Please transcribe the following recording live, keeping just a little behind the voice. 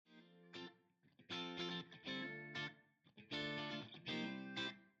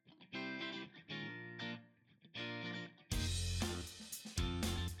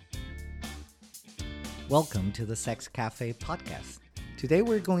Welcome to the Sex Cafe podcast. Today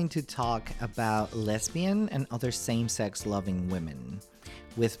we're going to talk about lesbian and other same-sex loving women.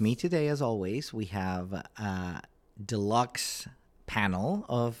 With me today, as always, we have a deluxe panel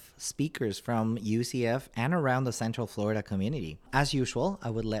of speakers from UCF and around the Central Florida community. As usual, I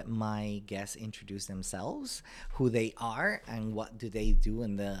would let my guests introduce themselves, who they are, and what do they do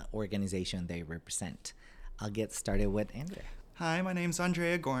in the organization they represent. I'll get started with Andrea. Hi, my name's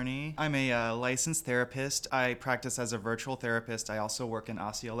Andrea Gorney. I'm a licensed therapist. I practice as a virtual therapist. I also work in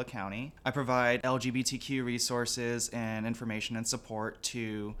Osceola County. I provide LGBTQ resources and information and support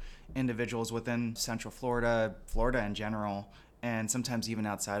to individuals within Central Florida, Florida in general, and sometimes even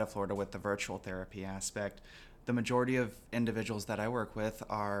outside of Florida with the virtual therapy aspect. The majority of individuals that I work with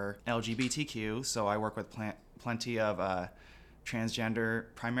are LGBTQ, so I work with plenty of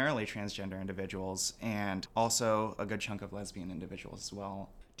primarily transgender individuals, and also a good chunk of lesbian individuals as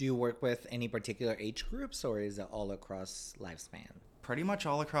well. Do you work with any particular age groups, or is it all across lifespan? Pretty much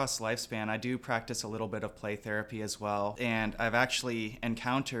all across lifespan. I do practice a little bit of play therapy as well, and I've actually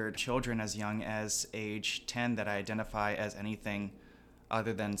encountered children as young as age 10 that I identify as anything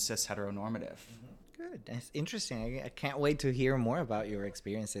other than cis heteronormative. Good. That's interesting. I can't wait to hear more about your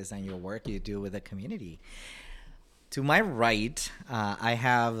experiences and your work you do with the community. To my right, I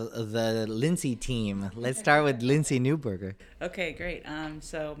have the Lindsay team. Let's start with Lindsay Neuberger. Okay, great.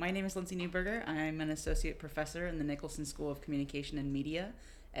 So my name is Lindsay Neuberger. I'm an associate professor in the Nicholson School of Communication and Media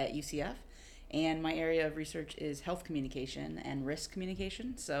at UCF. And my area of research is health communication and risk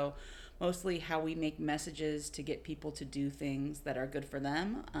communication. So mostly how we make messages to get people to do things that are good for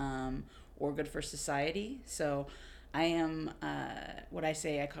them or good for society. So I am what I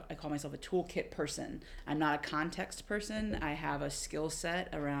say, I call myself a toolkit person. I'm not a context person. I have a skill set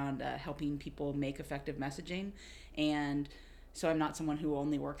around helping people make effective messaging. And so I'm not someone who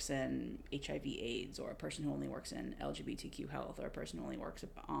only works in HIV/AIDS, or a person who only works in LGBTQ health, or a person who only works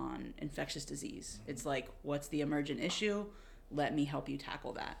on infectious disease. It's like, what's the emergent issue? Let me help you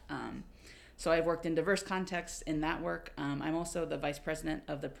tackle that. So I've worked in diverse contexts in that work. I'm also the vice president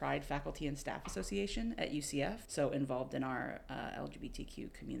of the Pride Faculty and Staff Association at UCF, so involved in our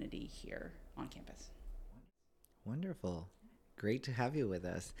LGBTQ community here on campus. Wonderful. Great to have you with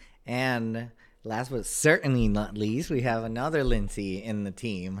us. And last but certainly not least, we have another Lindsay in the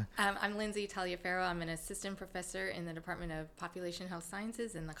team. I'm Lindsay Taliaferro. I'm an assistant professor in the Department of Population Health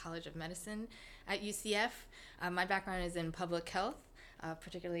Sciences in the College of Medicine at UCF. My background is in public health.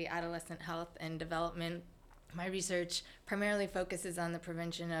 Particularly adolescent health and development. My research primarily focuses on the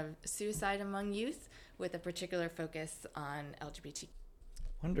prevention of suicide among youth, with a particular focus on LGBT.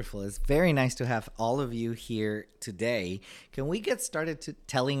 Wonderful. It's very nice to have all of you here today. Can we get started to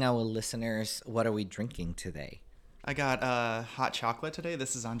telling our listeners what are we drinking today? I got hot chocolate today.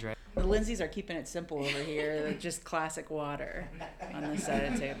 This is Andrea. The Lindsays are keeping it simple over here. Just classic water on this side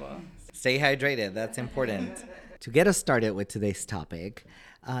of the table. Stay hydrated. That's important. To get us started with today's topic,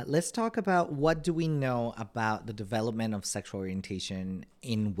 let's talk about what do we know about the development of sexual orientation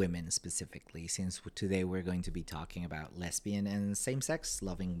in women specifically, since today we're going to be talking about lesbian and same-sex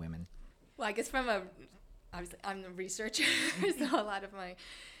loving women. Well, I guess obviously I'm the researcher, so a lot of my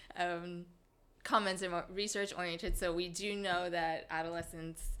comments are research-oriented. So we do know that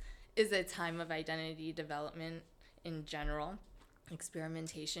adolescence is a time of identity development in general,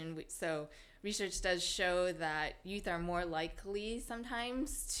 experimentation. So research does show that youth are more likely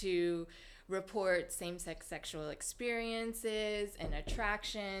sometimes to report same-sex sexual experiences and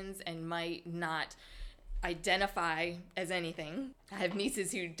attractions and might not identify as anything. I have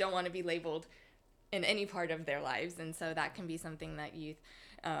nieces who don't want to be labeled in any part of their lives, and so that can be something that youth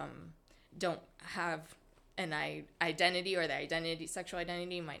don't have an identity, or the sexual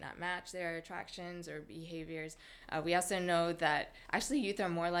identity might not match their attractions or behaviors. We also know that actually youth are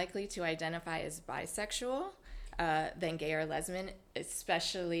more likely to identify as bisexual than gay or lesbian,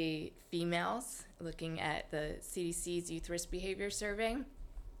 especially females. Looking at the CDC's Youth Risk Behavior Survey,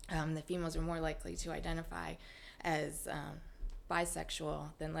 the females are more likely to identify as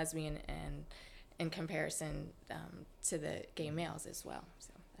bisexual than lesbian, and in comparison to the gay males as well.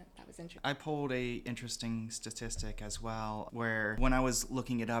 So that was interesting. I pulled a interesting statistic as well, where when I was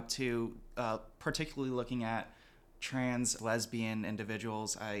looking it up too, particularly looking at trans lesbian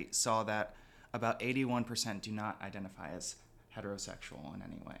individuals, I saw that about 81% do not identify as heterosexual in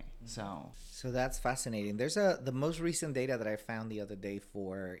any way. So that's fascinating. There's the most recent data that I found the other day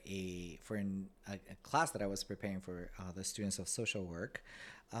for a class that I was preparing for the students of social work.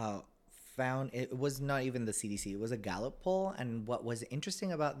 Found it was not even the CDC, it was a Gallup poll, and what was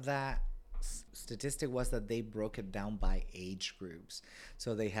interesting about that statistic was that they broke it down by age groups.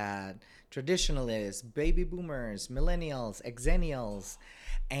 So they had traditionalists, baby boomers, millennials, exennials,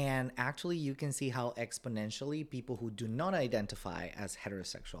 and actually you can see how exponentially people who do not identify as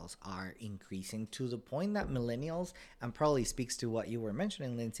heterosexuals are increasing, to the point that millennials, and probably speaks to what you were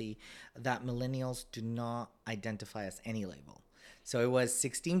mentioning, Lindsay, that millennials do not identify as any label. So it was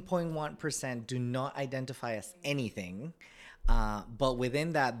 16.1% do not identify as anything. But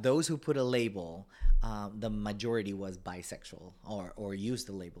within that, those who put a label, the majority was bisexual or used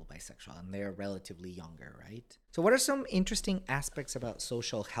the label bisexual, and they're relatively younger, right? So what are some interesting aspects about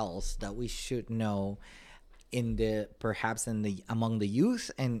social health that we should know among the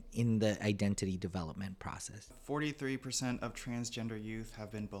youth and in the identity development process? 43% of transgender youth have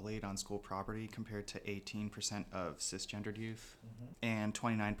been bullied on school property compared to 18% of cisgendered youth, and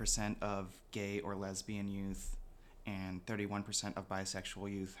 29% of gay or lesbian youth and 31% of bisexual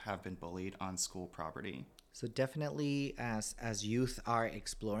youth have been bullied on school property. So definitely as youth are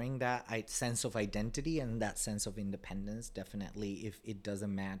exploring that sense of identity and that sense of independence, definitely if it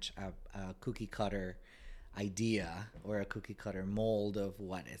doesn't match a cookie cutter idea or a cookie cutter mold of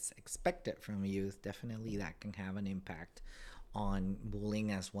what is expected from youth, definitely that can have an impact on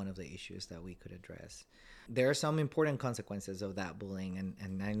bullying as one of the issues that we could address. There are some important consequences of that bullying,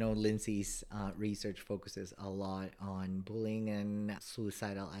 and I know Lindsay's research focuses a lot on bullying and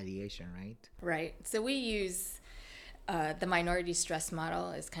suicidal ideation, right? Right. So we use the minority stress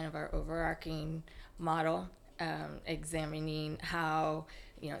model as kind of our overarching model, examining how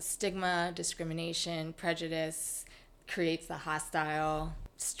stigma, discrimination, prejudice creates a hostile,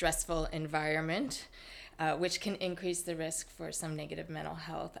 stressful environment, which can increase the risk for some negative mental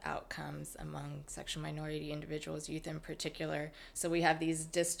health outcomes among sexual minority individuals, youth in particular. So we have these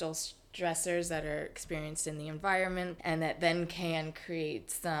distal stressors that are experienced in the environment, and that then can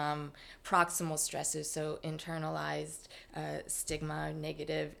create some proximal stresses, so internalized stigma,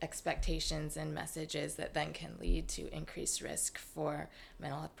 negative expectations and messages that then can lead to increased risk for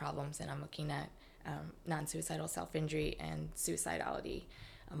mental health problems. And I'm looking at non-suicidal self-injury and suicidality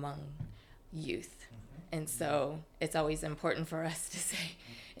among youth. And so it's always important for us to say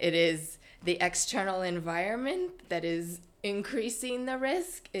it is the external environment that is increasing the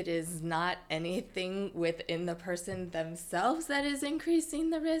risk. It is not anything within the person themselves that is increasing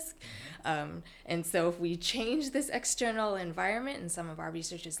the risk. And so if we change this external environment, and some of our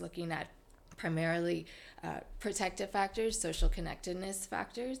research is looking at primarily protective factors, social connectedness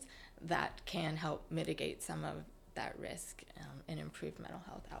factors, that can help mitigate some of that risk and improve mental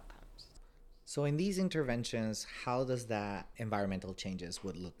health outcomes. So in these interventions, how does that environmental changes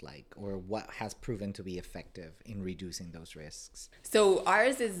would look like, or what has proven to be effective in reducing those risks? So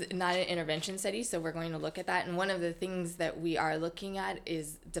ours is not an intervention study, so we're going to look at that. And one of the things that we are looking at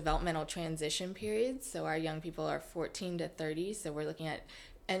is developmental transition periods. So our young people are 14 to 30, so we're looking at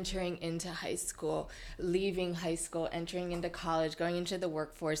entering into high school, leaving high school, entering into college, going into the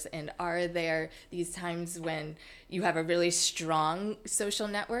workforce, and are there these times when you have a really strong social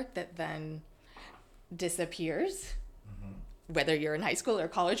network that then disappears, whether you're in high school or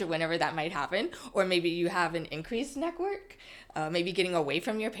college or whenever that might happen, or maybe you have an increased network. Maybe getting away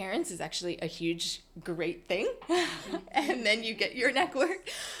from your parents is actually a huge, great thing, and then you get your network.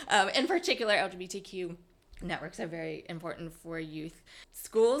 In particular, LGBTQ networks are very important for youth.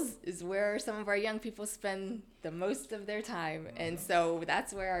 Schools is where some of our young people spend the most of their time. And so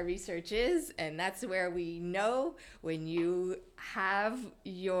that's where our research is. And that's where we know when you have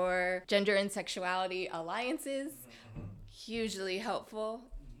your gender and sexuality alliances, hugely helpful.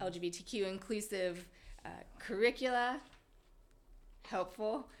 LGBTQ inclusive curricula,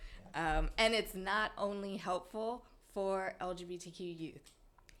 helpful. And it's not only helpful for LGBTQ youth.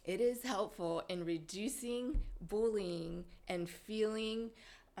 It is helpful in reducing bullying and feeling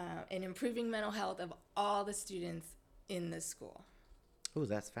and improving mental health of all the students in the school. Oh,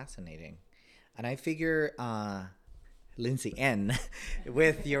 that's fascinating. And I figure, Lindsay N,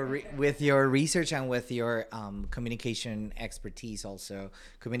 with your research and with your communication expertise, also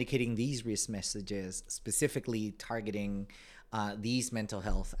communicating these risk messages, specifically targeting these mental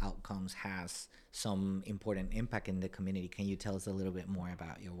health outcomes, has some important impact in the community. Can you tell us a little bit more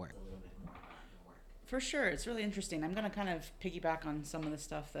about your work? For sure. It's really interesting. I'm going to kind of piggyback on some of the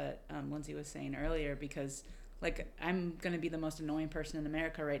stuff that Lindsay was saying earlier, because I'm going to be the most annoying person in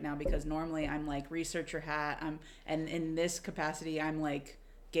America right now, because normally I'm like researcher hat. And in this capacity, I'm like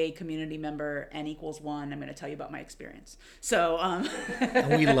gay community member, N equals 1. I'm going to tell you about my experience. So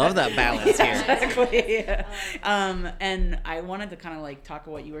and we love that balance here. Exactly. Yeah. And I wanted to kind of like talk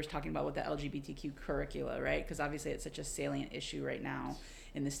about what you were talking about with the LGBTQ curricula, right? Because obviously it's such a salient issue right now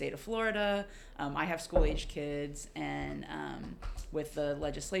in the state of Florida. I have school-age kids, and with the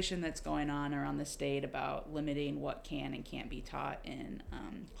legislation that's going on around the state about limiting what can and can't be taught in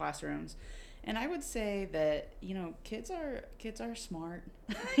classrooms. And I would say that, you know, kids are smart,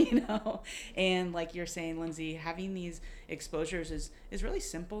 you know, and like you're saying, Lindsay, having these exposures is really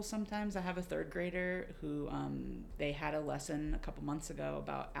simple sometimes. I have a third grader who they had a lesson a couple months ago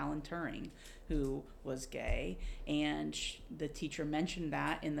about Alan Turing, who was gay, and the teacher mentioned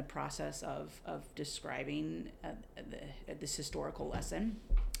that in the process of describing this historical lesson.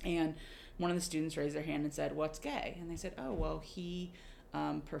 And one of the students raised their hand and said, "What's gay?" And they said, "Oh, well, he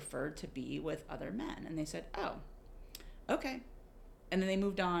preferred to be with other men." And they said, "Oh, okay." And then they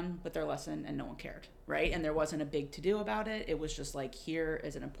moved on with their lesson, and no one cared, right? And there wasn't a big to-do about it. It was just like, here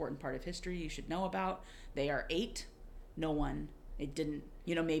is an important part of history you should know about. They are 8. No one, it didn't,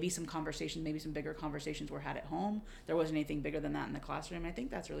 you know, maybe some conversations, maybe some bigger conversations were had at home. There wasn't anything bigger than that in the classroom. I think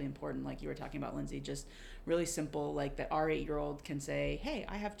that's really important, like you were talking about, Lindsay, just really simple, like that our 8-year-old can say, "Hey,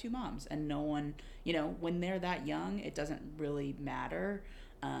 I have 2 moms," and no one, you know, when they're that young, it doesn't really matter.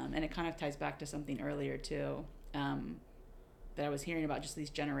 And it kind of ties back to something earlier too, that I was hearing about, just these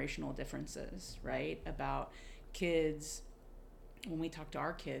generational differences, right? About kids, when we talk to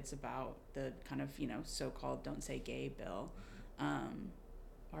our kids about the kind of, you know, so-called "don't say gay" bill,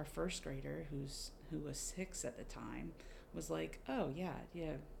 our first grader who was 6 at the time was like, "Oh yeah,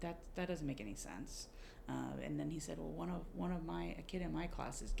 that doesn't make any sense." And then he said, "Well, a kid in my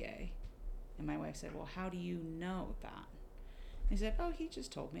class is gay," and my wife said, "Well, how do you know that?" He said, "Oh, he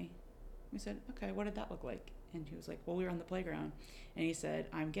just told me." We said, "Okay, what did that look like?" And he was like, "Well, we were on the playground, and he said,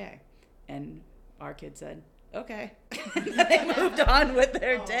 'I'm gay.'" And our kid said, "Okay." And then they moved on with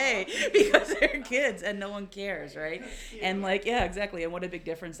their day because they're kids and no one cares, right? And like, yeah, exactly. And what a big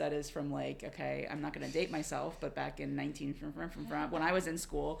difference that is from like, okay, I'm not going to date myself, but back in when I was in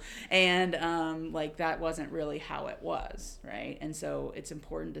school, and like that wasn't really how it was, right? And so it's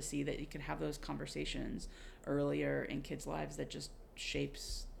important to see that you can have those conversations earlier in kids' lives that just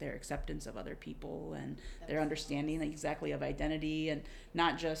shapes their acceptance of other people and their understanding exactly of identity, and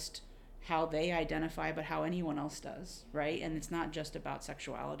not just how they identify, but how anyone else does, right? And it's not just about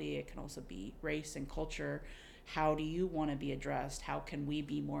sexuality. It can also be race and culture. How do you want to be addressed? How can we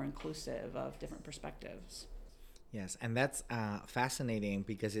be more inclusive of different perspectives? Yes, and that's fascinating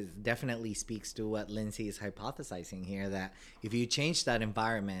because it definitely speaks to what Lindsay is hypothesizing here, that if you change that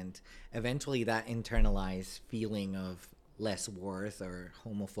environment, eventually that internalized feeling of less worth or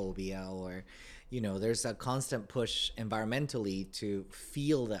homophobia, or, you know, there's a constant push environmentally to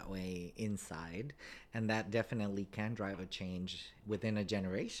feel that way inside, and that definitely can drive a change within a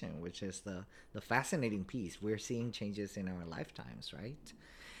generation, which is the fascinating piece. We're seeing changes in our lifetimes, right?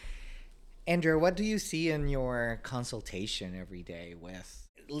 Andrea, what do you see in your consultation every day with?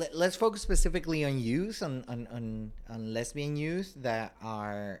 Let's focus specifically on youth, on lesbian youth that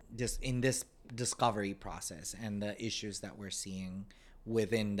are just in this discovery process and the issues that we're seeing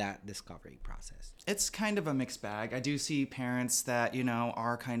within that discovery process. It's kind of a mixed bag. I do see parents that, you know,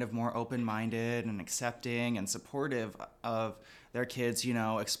 are kind of more open-minded and accepting and supportive of their kids, you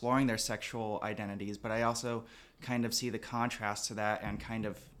know, exploring their sexual identities. But I also kind of see the contrast to that and kind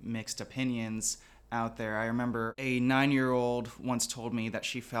of mixed opinions out there. I remember a 9-year-old once told me that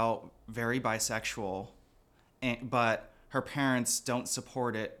she felt very bisexual, but her parents don't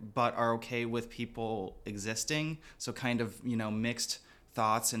support it, but are okay with people existing. So kind of, you know, mixed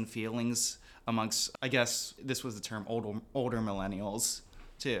thoughts and feelings amongst, I guess this was the term, older millennials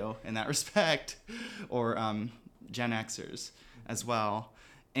too, in that respect, or Gen Xers as well.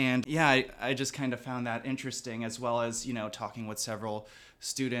 And yeah, I just kind of found that interesting, as well as, you know, talking with several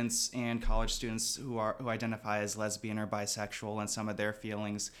students and college students who identify as lesbian or bisexual, and some of their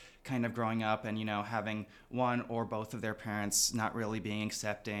feelings kind of growing up, and, you know, having one or both of their parents not really being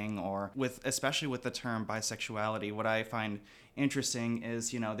accepting, or especially with the term bisexuality. What I find interesting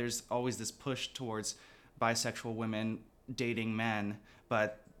is, you know, there's always this push towards bisexual women dating men,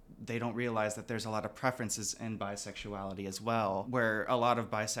 but they don't realize that there's a lot of preferences in bisexuality as well, where a lot of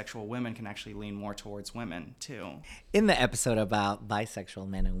bisexual women can actually lean more towards women too. In the episode about bisexual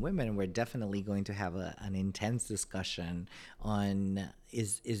men and women, we're definitely going to have an intense discussion on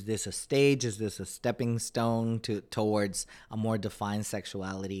is this a stage? Is this a stepping stone towards a more defined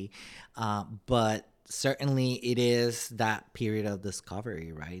sexuality? But certainly it is that period of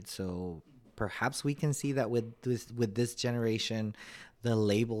discovery, right? So perhaps we can see that with this generation, the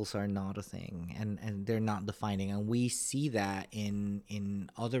labels are not a thing, and they're not defining. And we see that in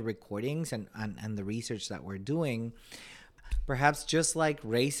other recordings and the research that we're doing. Perhaps just like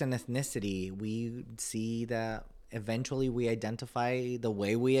race and ethnicity, we see that eventually we identify the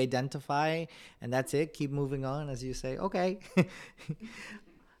way we identify, and that's it. Keep moving on, as you say. Okay.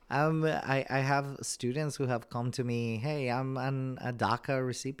 I have students who have come to me, hey, I'm a DACA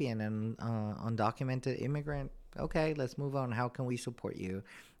recipient and undocumented immigrant. Okay, let's move on. How can we support you?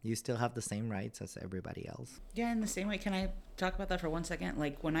 You still have the same rights as everybody else. Yeah, in the same way, can I talk about that for 1 second?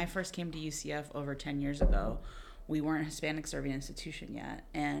 Like, when I first came to UCF over 10 years ago, we weren't a Hispanic serving institution yet.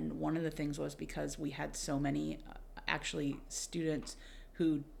 And one of the things was because we had so many actually students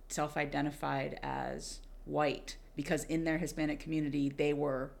who self-identified as white, because in their Hispanic community, they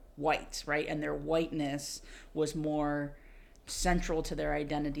were white, right? And their whiteness was more central to their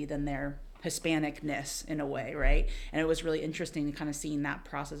identity than their Hispanicness in a way, right? And it was really interesting to kind of seeing that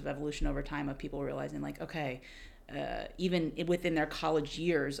process of evolution over time of people realizing like, okay, even within their college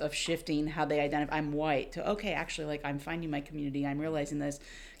years of shifting how they identify, I'm white, to okay, actually, like, I'm finding my community, I'm realizing this,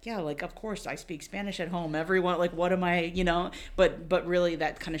 yeah, like, of course I speak Spanish at home, everyone, like, what am I, but really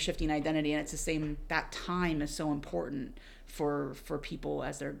that kind of shifting identity. And it's the same, that time is so important for people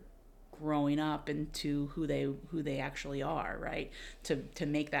as they're growing up into who they actually are, right? To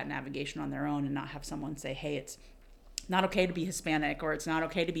make that navigation on their own and not have someone say, hey, it's not okay to be Hispanic, or it's not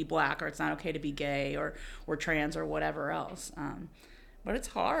okay to be black, or it's not okay to be gay or trans or whatever else. But it's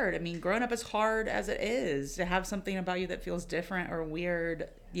hard. I mean, growing up is hard as it is. To have something about you that feels different or weird,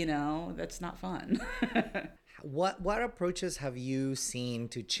 that's not fun. What approaches have you seen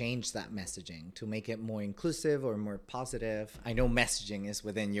to change that messaging, to make it more inclusive or more positive? I know messaging is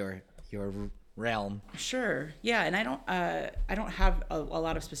within your realm. Sure. Yeah, and I don't have a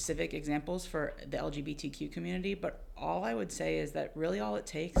lot of specific examples for the LGBTQ community, but all I would say is that really all it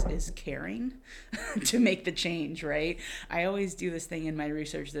takes is caring to make the change, right? I always do this thing in my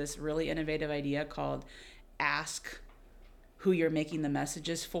research, this really innovative idea called ask who you're making the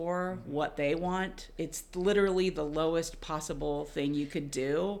messages for, what they want. It's literally the lowest possible thing you could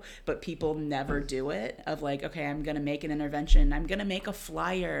do, but people never do it. Of like, okay, I'm gonna make an intervention, I'm gonna make a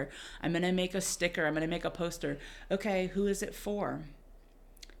flyer, I'm gonna make a sticker, I'm gonna make a poster. Okay, who is it for?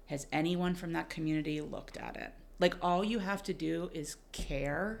 Has anyone from that community looked at it? Like, all you have to do is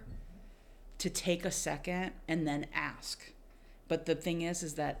care, to take a second and then ask. But the thing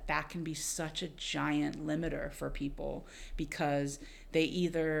is that can be such a giant limiter for people, because they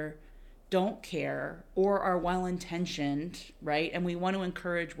either don't care or are well-intentioned, right? And we want to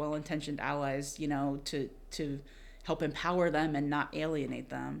encourage well-intentioned allies, to help empower them and not alienate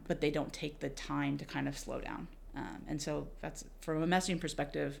them, but they don't take the time to kind of slow down. And so that's, from a messaging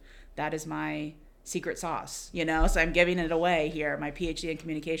perspective, that is my secret sauce, so I'm giving it away here, my PhD in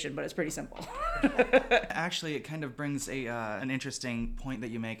communication, but it's pretty simple. Actually, it kind of brings an interesting point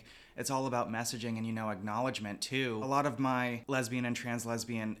that you make. It's all about messaging and, acknowledgement too. A lot of my lesbian and trans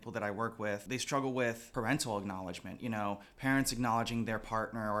lesbian people that I work with, they struggle with parental acknowledgement, parents acknowledging their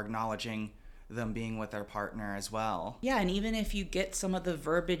partner or acknowledging them being with their partner as well. Yeah, and even if you get some of the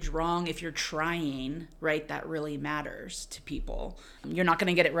verbiage wrong, if you're trying, right, that really matters to people. You're not going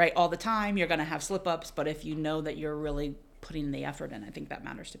to get it right all the time. You're going to have slip-ups, but if you know that you're really putting the effort in, I think that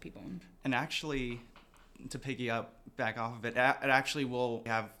matters to people. And actually, to back off of it, it actually will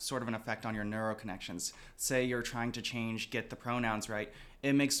have sort of an effect on your neuroconnections. Say you're trying to get the pronouns right.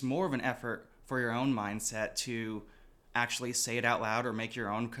 It makes more of an effort for your own mindset to actually say it out loud or make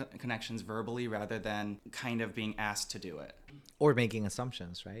your own connections verbally, rather than kind of being asked to do it. Or making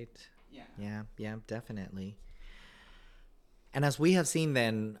assumptions, right? Yeah, definitely. And as we have seen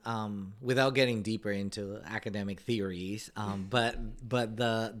then, without getting deeper into academic theories, but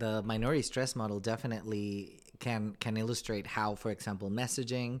the minority stress model definitely can illustrate how, for example,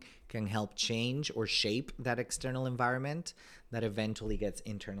 messaging can help change or shape that external environment that eventually gets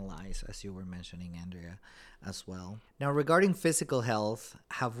internalized, as you were mentioning, Andrea, as well. Now, regarding physical health,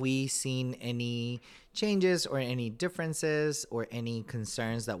 have we seen any changes or any differences or any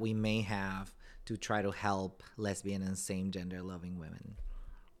concerns that we may have to try to help lesbian and same-gender loving women?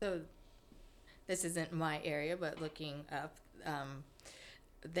 So this isn't my area, but looking up,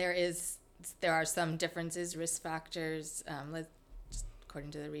 there are some differences, risk factors.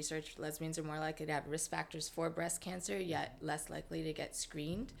 According to the research, lesbians are more likely to have risk factors for breast cancer, yet less likely to get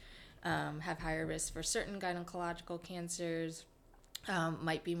screened, have higher risk for certain gynecological cancers,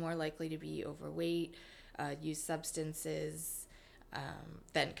 might be more likely to be overweight, use substances,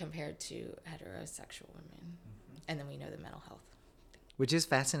 than compared to heterosexual women. Mm-hmm. And then we know the mental health. Which is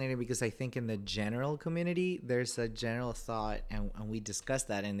fascinating because I think in the general community, there's a general thought, and we discussed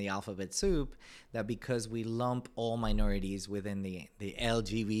that in the alphabet soup, that because we lump all minorities within the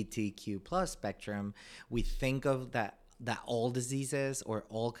LGBTQ plus spectrum, we think of that all diseases or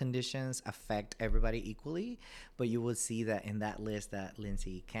all conditions affect everybody equally. But you will see that in that list that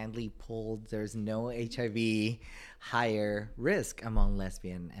Lindsay kindly pulled, there's no HIV higher risk among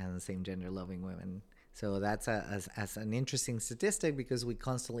lesbian and same gender loving women. So that's as an interesting statistic, because we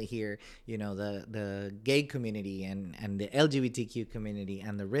constantly hear, the gay community and the LGBTQ community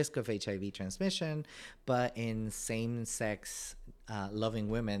and the risk of HIV transmission, but in same-sex loving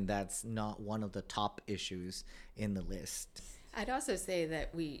women, that's not one of the top issues in the list. I'd also say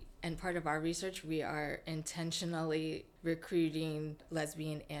that and part of our research, we are intentionally recruiting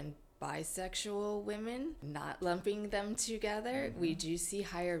lesbian and bisexual women, not lumping them together. We do see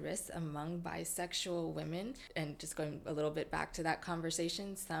higher risks among bisexual women. And just going a little bit back to that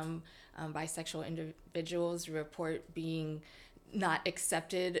conversation, some bisexual individuals report being not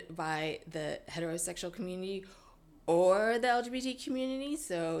accepted by the heterosexual community or the LGBT community,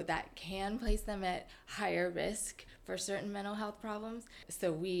 so that can place them at higher risk for certain mental health problems.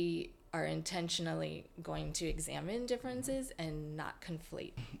 So we are intentionally going to examine differences and not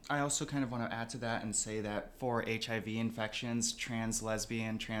conflate. I also kind of want to add to that and say that for HIV infections, trans,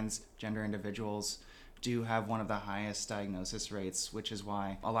 lesbian, transgender individuals do have one of the highest diagnosis rates, which is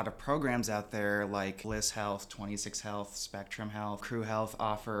why a lot of programs out there like Bliss Health, 26 Health, Spectrum Health, Crew Health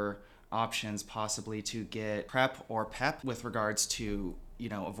offer options possibly to get PrEP or PEP with regards to,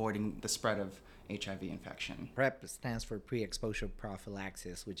 avoiding the spread of HIV infection. PrEP stands for pre-exposure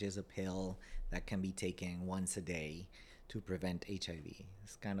prophylaxis, which is a pill that can be taken once a day to prevent HIV.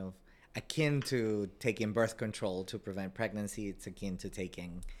 It's kind of akin to taking birth control to prevent pregnancy. It's akin to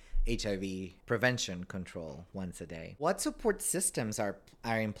taking HIV prevention control once a day. What support systems are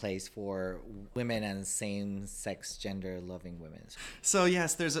in place for women and same-sex gender-loving women? So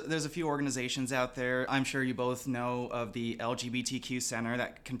yes, there's a few organizations out there. I'm sure you both know of the LGBTQ Center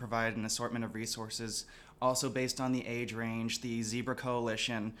that can provide an assortment of resources. Also based on the age range, the Zebra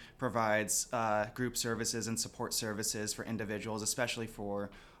Coalition provides group services and support services for individuals, especially for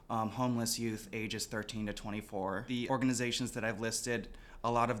homeless youth ages 13 to 24. The organizations that I've listed,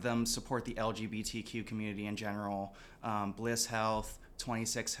 a lot of them support the LGBTQ community in general. Bliss Health,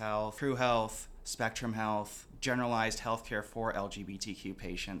 26 Health, Crew Health, Spectrum Health, generalized healthcare for LGBTQ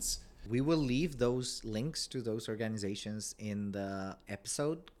patients. We will leave those links to those organizations in the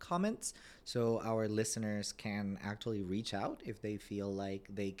episode comments, so our listeners can actually reach out if they feel like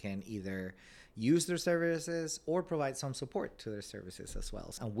they can either use their services or provide some support to their services as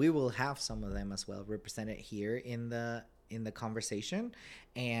well. And we will have some of them as well represented here in the conversation.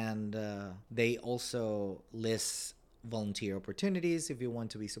 And they also list volunteer opportunities if you want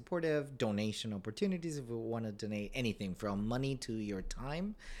to be supportive, donation opportunities if you want to donate anything from money to your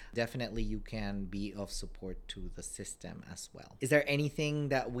time. Definitely you can be of support to the system as well. Is there anything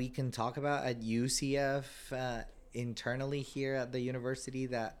that we can talk about at UCF internally here at the university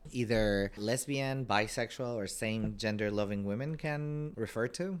that either lesbian, bisexual, or same gender loving women can refer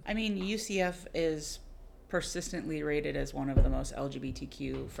to? I mean, UCF is persistently rated as one of the most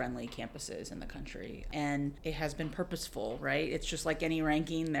LGBTQ friendly campuses in the country. And it has been purposeful, right? It's just like any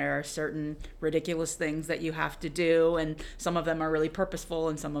ranking. There are certain ridiculous things that you have to do, and some of them are really purposeful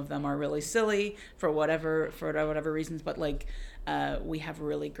and some of them are really silly for whatever reasons. But we have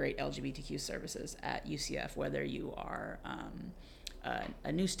really great LGBTQ services at UCF, whether you are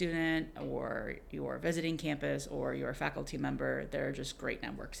a new student or you're visiting campus or you're a faculty member. There are just great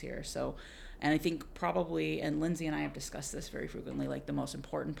networks here. And I think probably, and Lindsay and I have discussed this very frequently, the most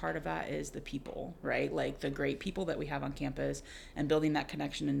important part of that is the people, right? The great people that we have on campus and building that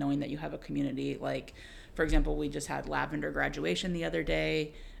connection and knowing that you have a community. For example, we just had Lavender graduation the other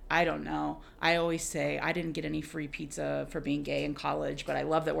day. I don't know. I always say I didn't get any free pizza for being gay in college, but I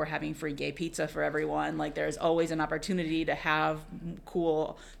love that we're having free gay pizza for everyone. There's always an opportunity to have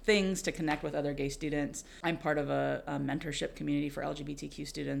cool things to connect with other gay students. I'm part of a mentorship community for LGBTQ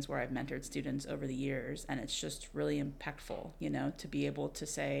students where I've mentored students over the years, and it's just really impactful, to be able to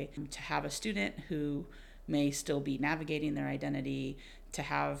say, to have a student who may still be navigating their identity, to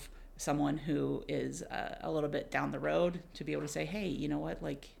have someone who is a little bit down the road to be able to say, hey, you know what,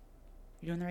 you're doing the right